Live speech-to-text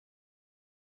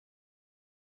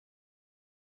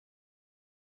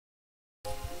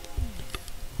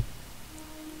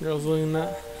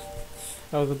Rosalina.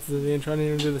 Oh, that's the intro. I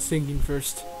need to do the singing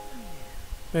first.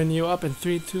 Menu up in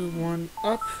 3, 2, 1,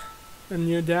 up.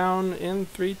 Menu down in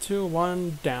 3, 2,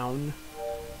 1, down.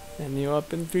 Menu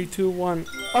up in 3, 2, 1,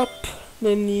 up.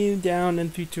 Menu down in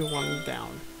 3, 2, 1,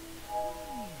 down.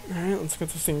 Alright, let's get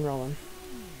this thing rolling.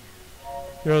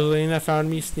 Rosalina found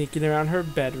me sneaking around her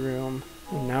bedroom,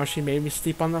 and now she made me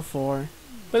sleep on the floor.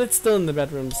 But it's still in the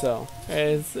bedroom, so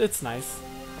it's nice.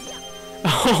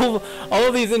 all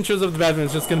of these intros of the bedroom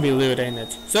is just gonna be lewd, ain't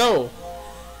it? So,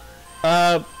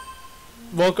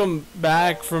 welcome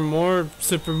back for more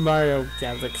Super Mario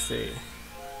Galaxy.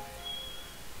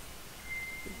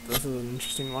 This is an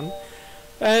interesting one.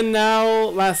 And now,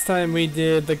 last time we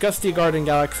did the Gusty Garden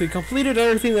Galaxy, completed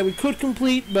everything that we could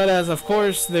complete, but as of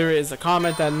course there is a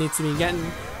comment that needs to be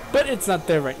getting, but it's not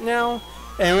there right now.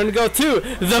 And we're gonna go to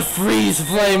the Freeze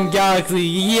Flame Galaxy.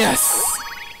 Yes!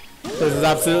 This is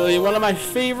absolutely one of my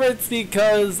favorites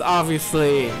because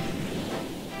obviously.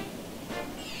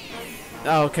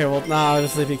 Okay, well, not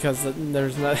obviously because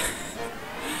there's not.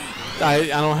 I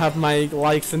don't have my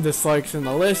likes and dislikes in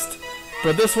the list.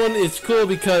 But this one is cool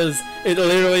because it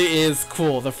literally is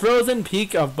cool. The Frozen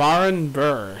Peak of Baron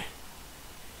Burr.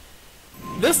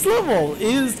 This level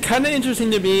is kind of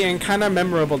interesting to me and kind of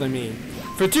memorable to me.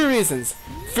 For two reasons.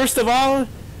 First of all,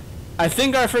 I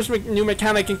think our first new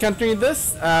mechanic encountering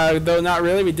this, though not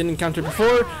really, we didn't encounter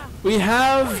before. We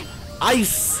have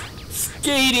ice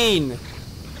skating.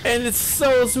 And it's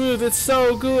so smooth, it's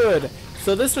so good.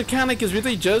 So this mechanic is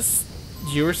really just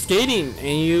you're skating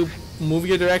and you move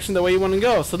your direction the way you want to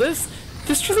go. So this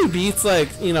really beats, like,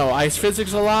 you know, ice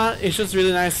physics a lot. It's just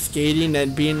really nice skating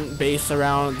and being based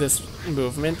around this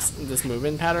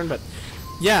movement pattern. But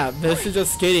yeah, this is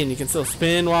just skating. You can still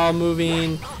spin while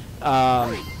moving.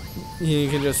 You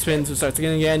can just spin to start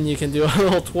skating again. You can do a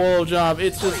little twirl job.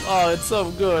 It's just, oh, it's so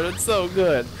good. It's so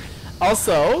good.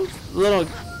 Also, little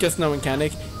guess no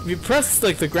mechanic. If you press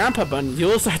like the grandpa button,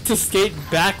 you'll start to skate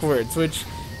backwards, which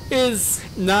is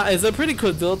a pretty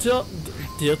cool detail,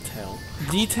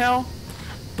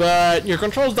 but your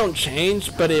controls don't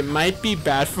change, but it might be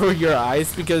bad for your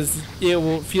eyes because it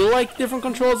will feel like different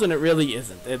controls and it really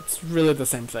isn't. It's really the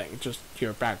same thing, just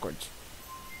you're backwards.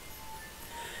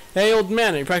 Hey old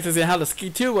man, are you practicing how to ski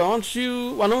too?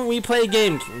 Why don't we play a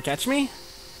game? Can you catch me?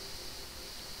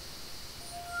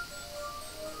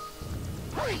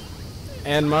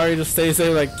 And Mario just stays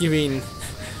there like giving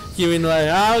like,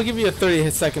 I'll give you a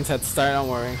 30 seconds head start, don't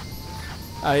worry.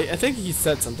 I think he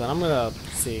said something. I'm gonna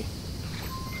see.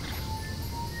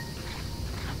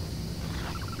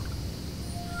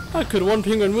 How could one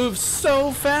penguin move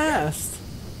so fast?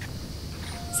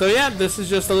 So yeah, this is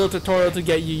just a little tutorial to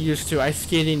get you used to ice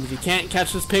skating. If you can't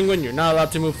catch this penguin, you're not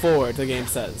allowed to move forward, the game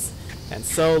says. And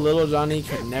so little Johnny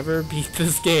could never beat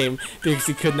this game because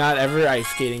he could not ever ice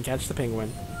skate and catch the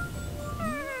penguin.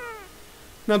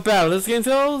 Not bad. This game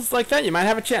feels like that. You might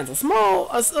have a chance. A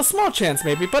small chance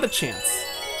maybe, but a chance.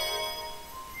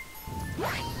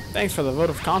 Thanks for the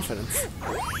vote of confidence.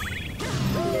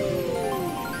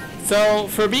 So,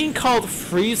 for being called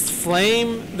Freeze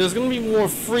Flame, there's going to be more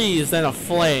freeze than a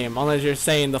flame, unless you're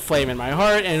saying the flame in my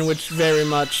heart, and which very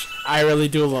much, I really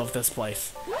do love this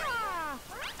place.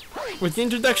 With the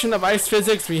introduction of ice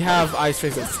physics, we have ice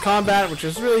physics combat, which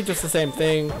is really just the same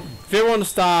thing. If you want to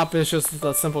stop, it's just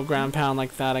a simple ground pound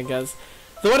like that, I guess.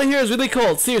 The water here is really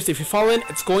cold. Seriously, if you fall in,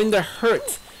 it's going to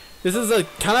hurt. This is a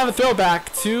kind of a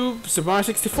throwback to Super Mario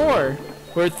 64,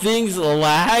 where things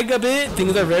lag a bit.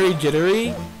 Things are very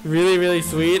jittery. Really, really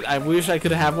sweet. I wish I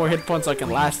could have more hit points so I can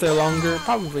last there longer.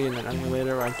 Probably in an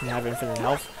emulator where I can have infinite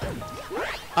health.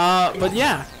 But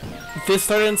yeah. This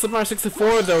started in Super Mario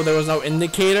 64, though there was no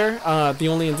indicator. The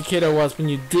only indicator was when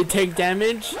you did take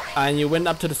damage and you went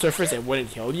up to the surface, it wouldn't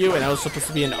heal you, and that was supposed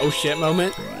to be an oh shit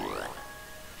moment.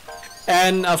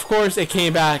 And of course, it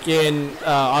came back in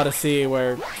Odyssey,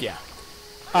 where yeah,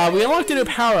 we unlocked a new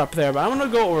power up there. But I'm gonna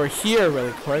go over here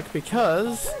really quick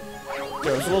because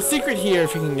there's a little secret here.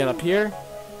 If you can get up here,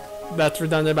 that's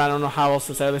redundant, but I don't know how else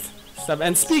to say this stuff.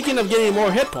 And speaking of getting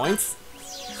more hit points.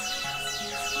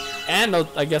 And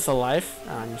I guess a life.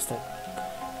 I understand.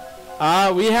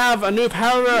 We have a new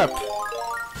power-up.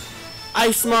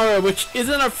 Ice Mario, which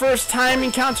isn't our first time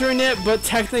encountering it, but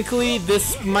technically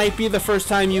this might be the first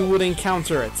time you would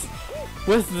encounter it.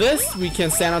 With this, we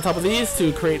can stand on top of these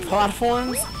to create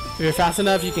platforms. If you're fast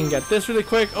enough, you can get this really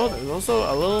quick. Oh, there's also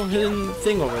a little hidden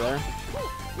thing over there.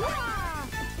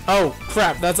 Oh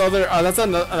crap! That's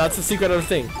a secret other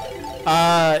thing.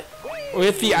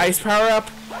 With the ice power-up,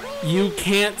 you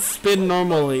can't spin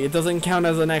normally. It doesn't count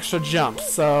as an extra jump,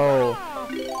 so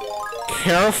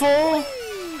careful.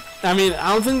 I mean,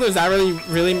 I don't think there's that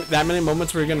really that many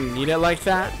moments where you're gonna need it like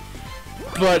that.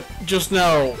 But just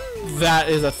know that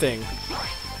is a thing.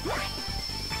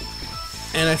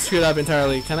 And I screwed up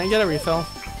entirely. Can I get a refill?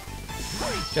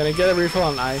 Can I get a refill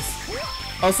on ice?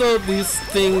 Also, these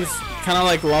things, kind of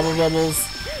like lava bubbles,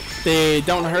 they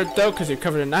don't hurt though because you're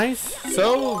covered in ice.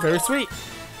 So very sweet.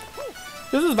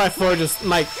 This is by far just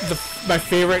my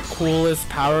favorite, coolest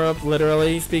power-up,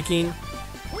 literally speaking.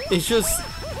 It's just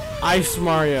Ice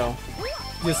Mario.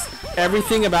 Just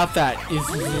everything about that is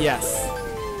yes.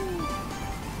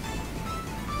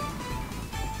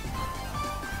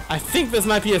 I think this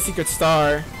might be a secret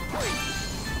star.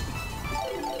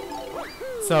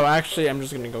 So actually, I'm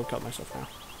just gonna go kill myself now.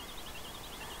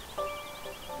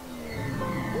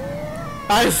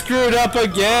 I screwed up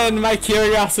again! My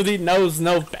curiosity knows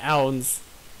no bounds.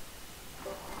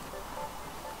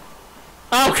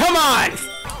 Oh, come on!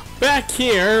 Back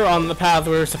here on the path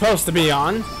we're supposed to be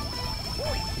on.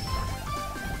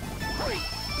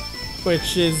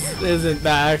 Which isn't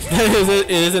that it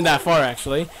isn't that far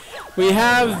actually. We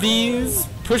have these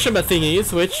push-up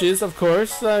thingies, which is of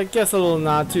course I guess a little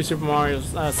nod to Super Mario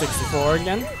 64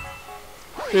 again.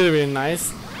 Really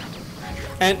nice.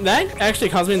 And that actually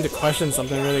caused me to question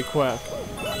something really quick.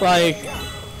 Like,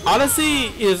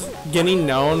 Odyssey is getting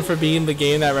known for being the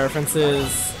game that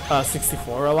references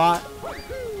 64 a lot.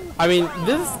 I mean,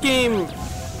 this game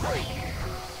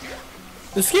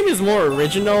is more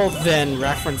original than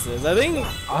references. I think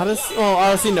Odyssey, well,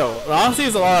 Odyssey no. Odyssey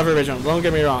is a lot of original, don't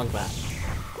get me wrong with that.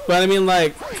 But I mean,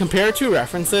 like, compared to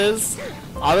references,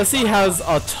 Odyssey has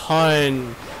a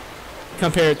ton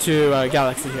compared to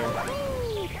Galaxy here.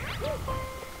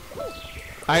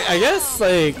 I guess,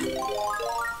 like,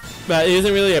 that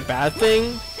isn't really a bad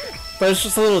thing, but it's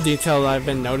just a little detail that I've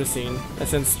been noticing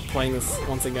since playing this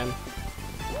once again.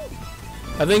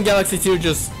 I think Galaxy 2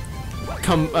 just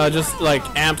like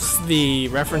amps the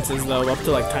references though up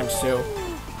to like ×2.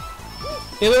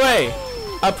 Either way,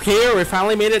 up here we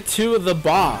finally made it to the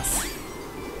boss,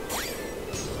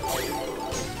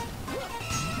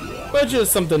 which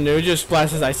is something new. Just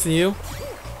splashes ice to you.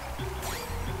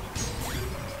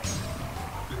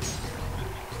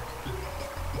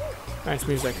 Nice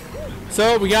music.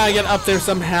 So we gotta get up there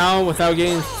somehow without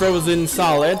getting frozen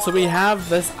solid. So we have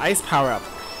this ice power up.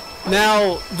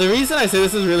 Now, the reason I say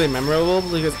this is really memorable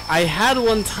is because I had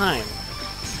one time,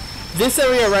 this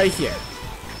area right here,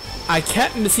 I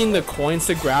kept missing the coins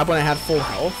to grab when I had full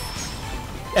health,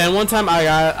 and one time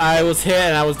I was hit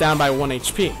and I was down by 1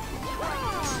 HP.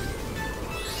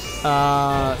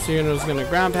 So you're just gonna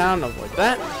ground pound, avoid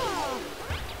that,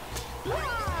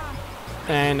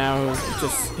 and now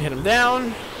just hit him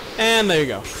down, and there you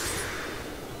go.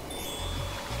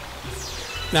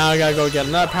 Now I gotta go get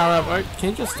another power up. Or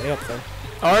can you just stay up there?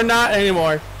 Or not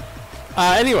anymore.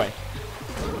 Anyway.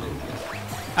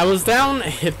 I was down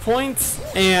hit points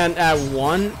and at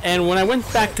 1, and when I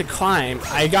went back to climb,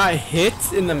 I got hit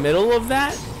in the middle of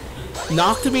that,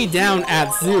 knocked me down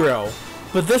at 0.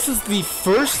 But this is the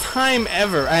first time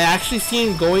ever I actually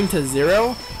seen going to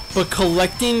 0, but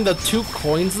collecting the 2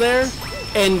 coins there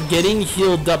and getting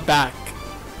healed up back.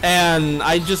 And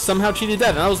I just somehow cheated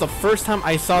death, and that was the first time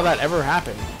I saw that ever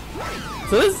happen.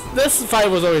 So this fight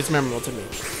was always memorable to me.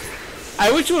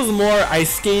 I wish it was more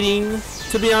ice skating,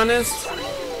 to be honest,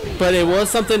 but it was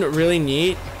something really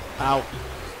neat. Ow.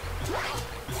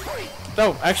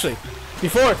 No, actually,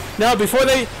 before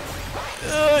they,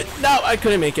 no, I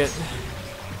couldn't make it.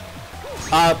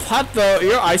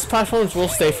 Your ice platforms will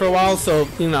stay for a while, so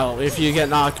you know if you get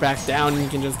knocked back down, you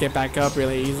can just get back up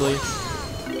really easily.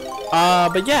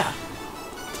 But yeah,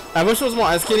 I wish there was more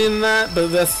ice skating than that, but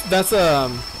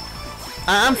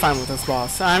I'm fine with this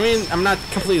boss. I mean, I'm not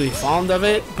completely fond of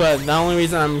it, but the only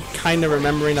reason I'm kind of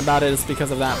remembering about it is because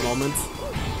of that moment.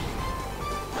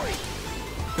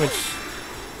 Which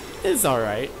is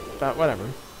alright, but whatever.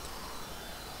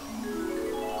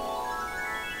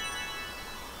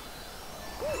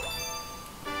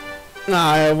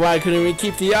 Why couldn't we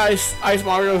keep the ice? Ice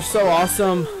Mario is so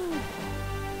awesome.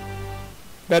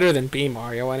 Better than B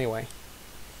Mario, anyway.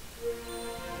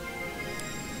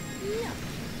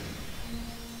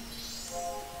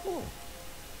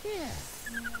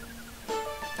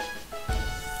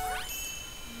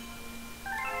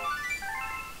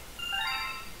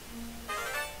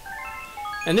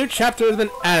 A new chapter has been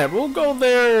added. We'll go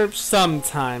there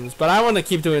sometimes, but I want to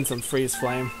keep doing some freeze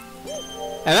flame.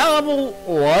 And that level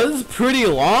was pretty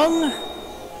long.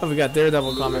 Oh, we got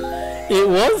Daredevil comment. It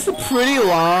was pretty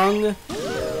long.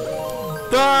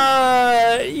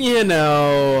 But, you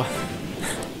know,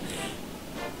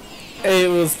 it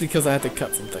was because I had to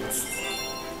cut some things.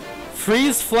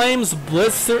 Freeze flames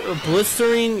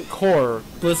blistering core.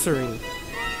 Blistering.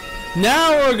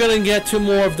 Now we're gonna get to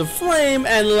more of the flame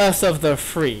and less of the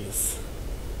freeze.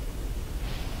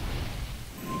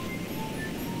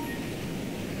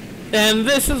 And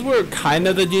this is where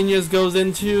kinda the genius goes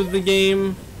into the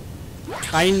game.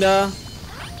 Kinda.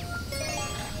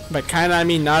 By kinda I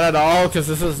mean not at all, because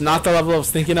this is not the level I was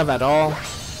thinking of at all.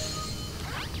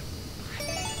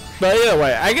 But either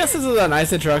way, I guess this is a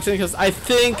nice introduction, because I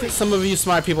think some of you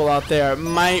smart people out there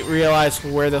might realize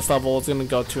where this level is going to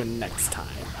go to next time.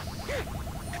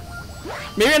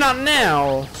 Maybe not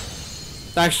now.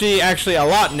 Actually a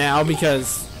lot now,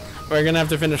 because we're going to have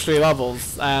to finish 3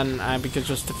 levels, and because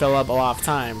just to fill up a lot of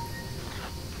time.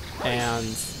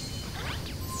 And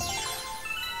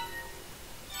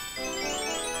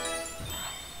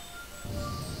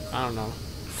I don't know.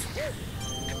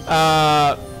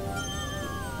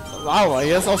 Wow, I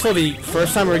guess also the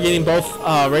first time we're getting both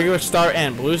regular star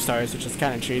and blue stars, which is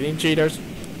kind of cheating. Cheaters.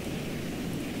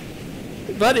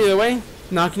 But either way,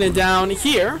 knocking it down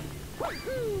here.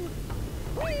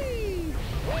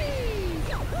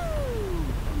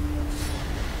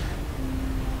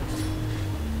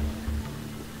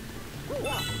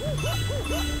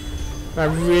 I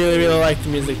really like the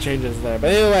music changes there.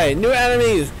 But anyway, new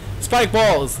enemies, spike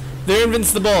balls. They're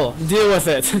invincible. Deal with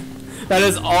it. That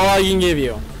is all I can give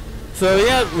you. So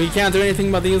yeah, we can't do anything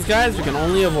about these guys, we can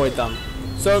only avoid them.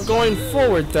 So going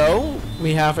forward though,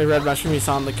 we have a red mushroom we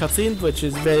saw in the cutscene, which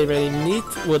is very neat.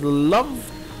 Would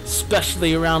love,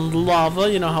 especially around lava,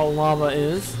 you know how lava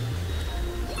is.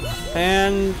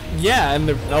 And yeah, and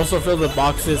they also fill the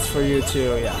boxes for you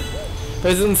too, yeah.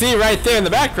 But as you can see right there in the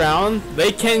background,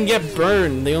 they can get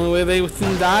burned. The only way they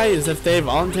can die is if they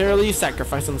voluntarily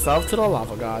sacrifice themselves to the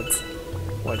lava gods,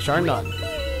 which are none.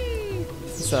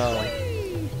 So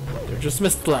just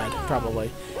misled, probably.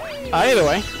 Either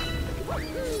way,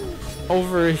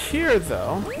 over here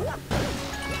though,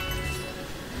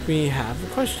 we have a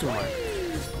question mark.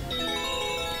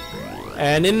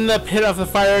 And in the pit of the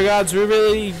fire gods, we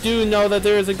really do know that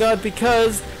there is a god,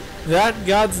 because that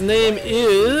god's name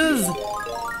is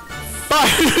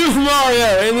Fire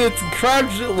Mario in its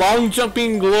crouch long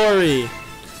jumping glory.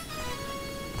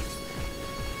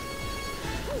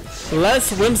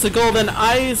 Less whimsical than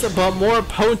ice, but more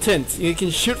potent. You can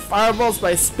shoot fireballs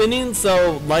by spinning,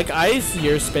 so like ice,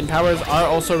 your spin powers are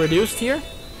also reduced here.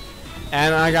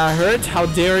 And I got hurt, how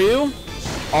dare you?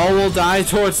 All will die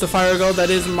towards the fire god that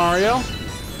is Mario.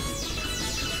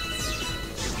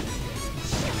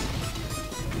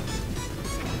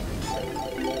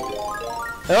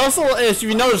 It also, if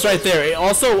you notice right there, it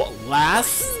also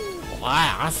lasts,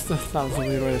 that was a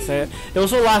weird way to say it. It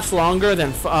also lasts longer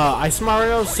than Ice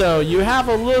Mario, so you have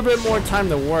a little bit more time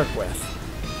to work with.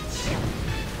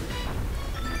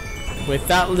 With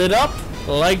that lit up,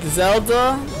 like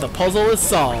Zelda, the puzzle is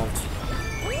solved.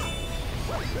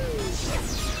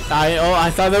 I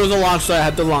thought there was a launch, so I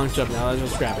had to launch up. Now that's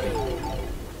just gravity.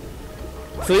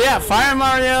 So yeah, Fire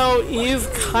Mario is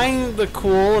kinda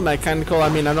cool, and by kinda cool I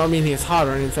mean I don't mean he's hot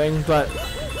or anything, but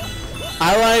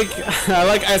I like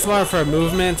Ice Mario for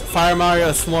movement. Fire Mario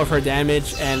is more for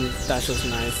damage, and that's just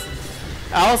nice.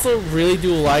 I also really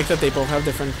do like that they both have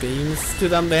different themes to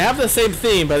them. They have the same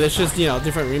theme, but it's just, you know,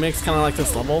 different remix, kind of like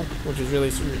this level, which is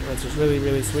really sweet. Which is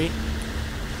really sweet.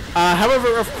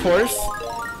 However, of course,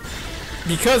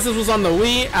 because this was on the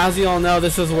Wii, as you all know,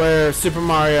 this is where New Super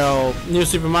Mario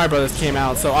Bros. Came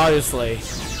out. So obviously,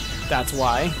 that's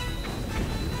why.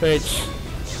 Which,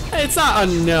 it's not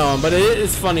unknown, but it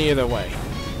is funny either way.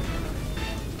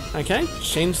 Okay,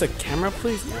 change the camera,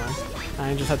 please. No,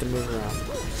 I just have to move around.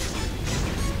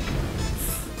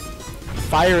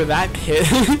 Fire that pit.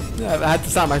 I had to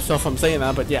stop myself from saying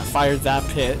that, but yeah, fire that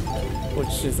pit,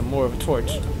 which is more of a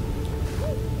torch.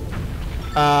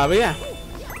 But yeah,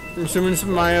 Super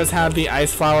Mario's had the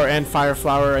Ice Flower and Fire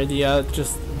Flower idea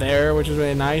just there, which is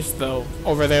really nice. Though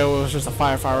over there it was just a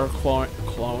Fire Flower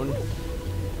clone.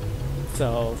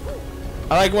 So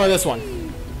I like more of this one.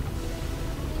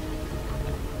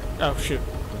 Oh shoot!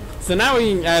 So now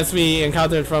as we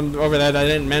encountered from over there that I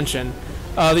didn't mention,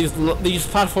 these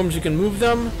platforms, you can move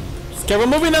them. Just careful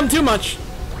moving them too much.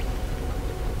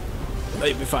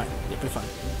 You'll be fine. You'll be fine.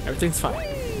 Everything's fine.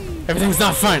 Everything's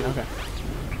not fine. Okay.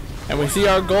 And we see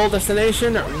our goal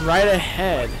destination right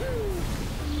ahead.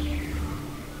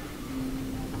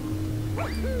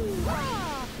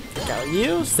 Got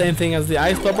you. Same thing as the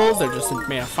ice bubbles. They're just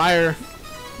made of fire.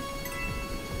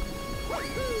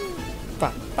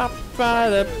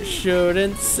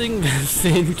 Shouldn't sing this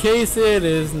in case it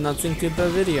is not synced to the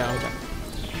video.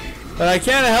 But I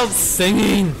can't help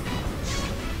singing.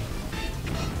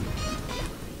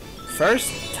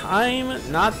 first time,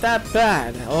 not that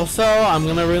bad. Also, I'm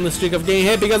gonna ruin the streak of getting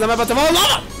hit because I'm about to fall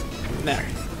off! There.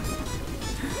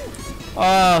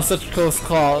 Oh, such close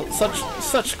calls.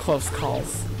 Such close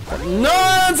calls. No,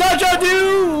 such a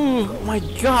do! Oh my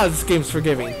god, this game's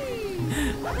forgiving.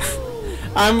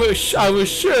 I was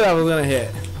sure that was gonna hit.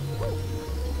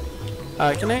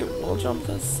 Can I wall jump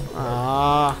this?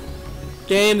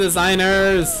 Game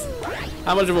designers!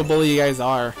 How much of a bully you guys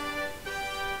are.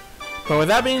 But with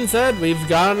that being said, we've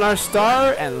gotten our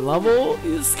star and level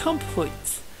is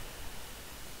complete.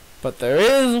 But there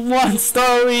is one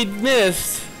star we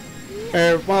missed.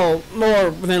 Or, well,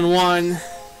 more than one.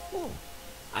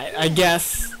 I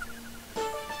guess.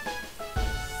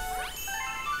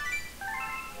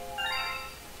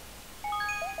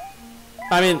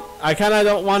 I mean, I kinda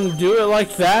don't want to do it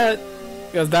like that.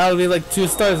 Because that would be like 2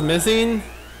 stars missing.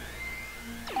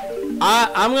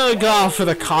 I'm gonna go for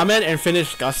the comment and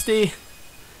finish Gusty.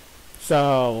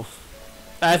 So,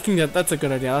 I think that's a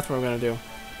good idea. That's what we're gonna do.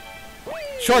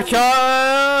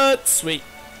 Shortcut! Sweet.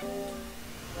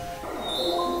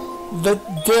 The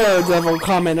Daredevil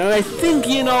comment, and I think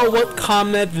you know what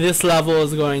comment this level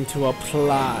is going to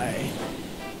apply.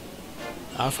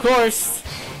 Of course.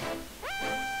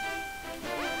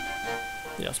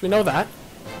 Yes, we know that.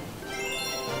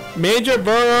 Major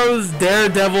Burrow's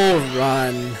Daredevil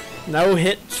Run. No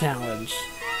hit challenge.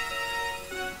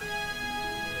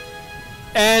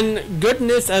 And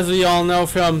goodness, as we all know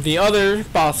from the other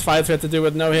boss fights we have to do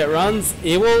with no hit runs,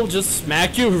 it will just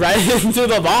smack you right into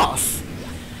the boss.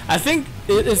 I think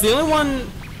is the only one,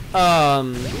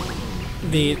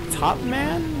 the top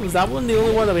man? Was that one the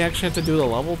only one that we actually have to do the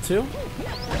level to?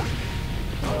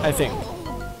 I think.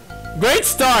 Great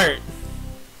start!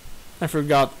 I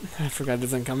forgot it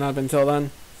doesn't come up until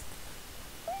then.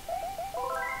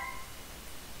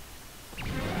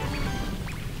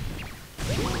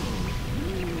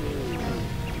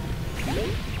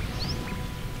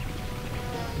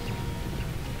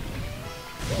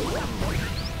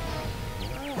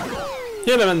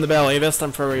 Hit him in the belly, this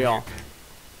time for real.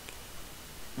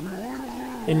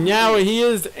 And now he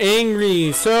is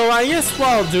angry, so I guess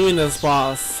while doing this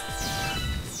boss,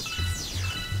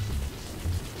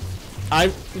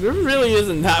 there really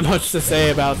isn't that much to say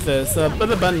about this, but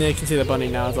the bunny, you can see the bunny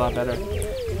now, it's a lot better.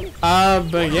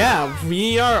 But yeah,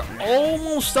 we are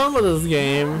almost done with this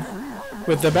game,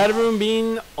 with the bedroom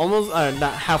being almost,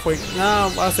 not halfway,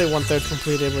 no, I'll say 1/3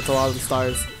 completed with a lot of the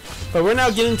stars. But we're now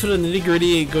getting to the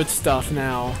nitty-gritty good stuff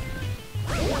now.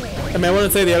 I mean, I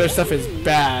wouldn't say the other stuff is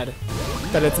bad,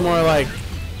 but it's more like,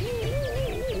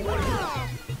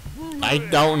 I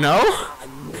don't know?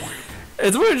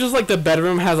 It's more just like the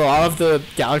bedroom has a lot of the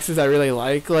galaxies I really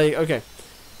like. Like, okay,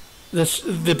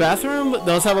 the bathroom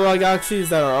does have a lot of galaxies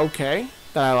that are okay,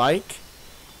 that I like.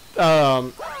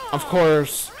 Of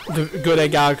course, the Good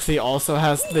Egg Galaxy also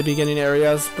has the beginning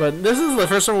areas, but this is the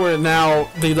first one where now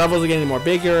the levels are getting more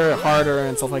bigger, harder,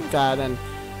 and stuff like that, and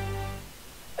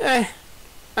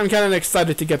I'm kind of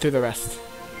excited to get through the rest.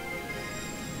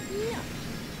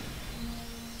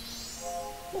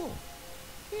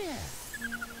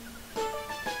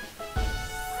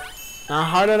 Not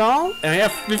hard at all, and I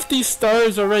have 50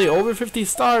 stars already, over 50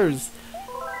 stars.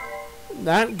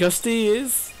 That Gusty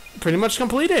is pretty much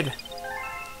completed.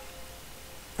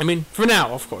 I mean, for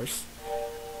now, of course.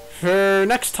 For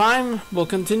next time, we'll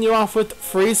continue off with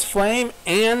Freeze Flame,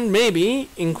 and maybe,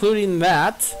 including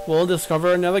that, we'll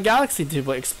discover another galaxy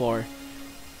to explore.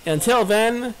 Until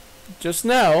then, just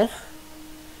know,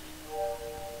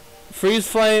 Freeze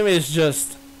Flame is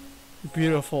just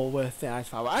beautiful with the Ice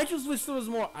Flower. I just wish there was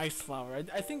more Ice Flower.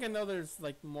 I think I know there's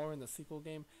like more in the sequel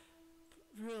game.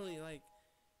 Really, like,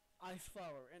 Ice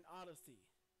Flower and Odyssey.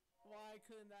 Why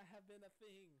couldn't that have been a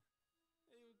thing?